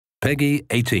Peggy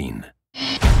 18.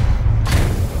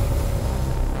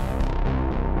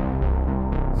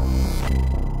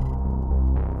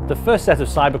 The first set of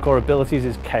Cybercore abilities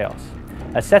is Chaos,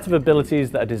 a set of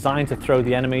abilities that are designed to throw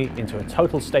the enemy into a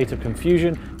total state of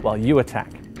confusion while you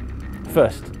attack.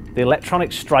 First, the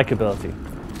Electronic Strike ability.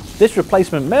 This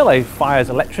replacement melee fires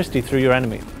electricity through your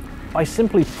enemy. By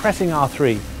simply pressing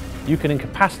R3, you can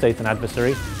incapacitate an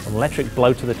adversary with an electric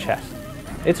blow to the chest.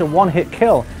 It's a one-hit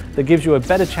kill that gives you a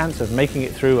better chance of making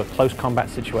it through a close combat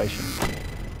situation.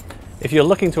 If you're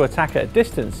looking to attack at a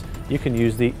distance, you can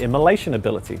use the Immolation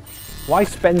ability. Why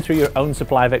spend through your own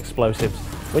supply of explosives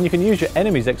when you can use your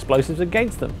enemy's explosives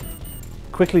against them?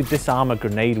 Quickly disarm a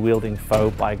grenade-wielding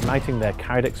foe by igniting their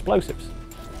carried explosives.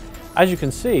 As you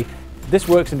can see, this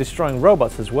works in destroying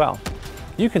robots as well.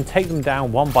 You can take them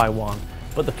down one by one,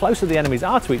 but the closer the enemies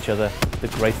are to each other, the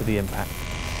greater the impact.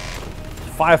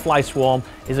 Firefly Swarm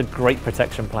is a great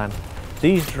protection plan.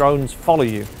 These drones follow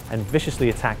you and viciously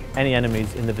attack any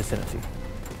enemies in the vicinity.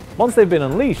 Once they've been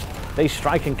unleashed, they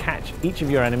strike and catch each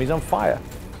of your enemies on fire.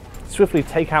 Swiftly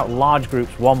take out large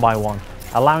groups one by one,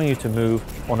 allowing you to move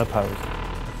unopposed.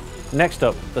 Next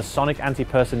up, the Sonic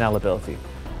Anti-Personnel ability.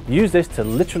 Use this to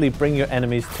literally bring your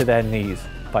enemies to their knees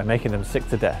by making them sick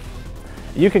to death.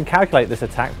 You can calculate this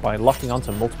attack by locking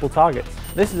onto multiple targets.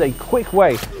 This is a quick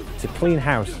way to clean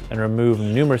house and remove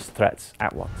numerous threats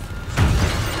at once.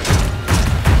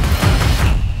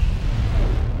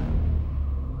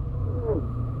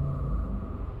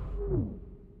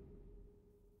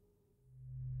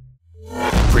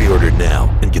 Pre-order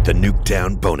now and get the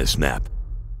Nuketown bonus map.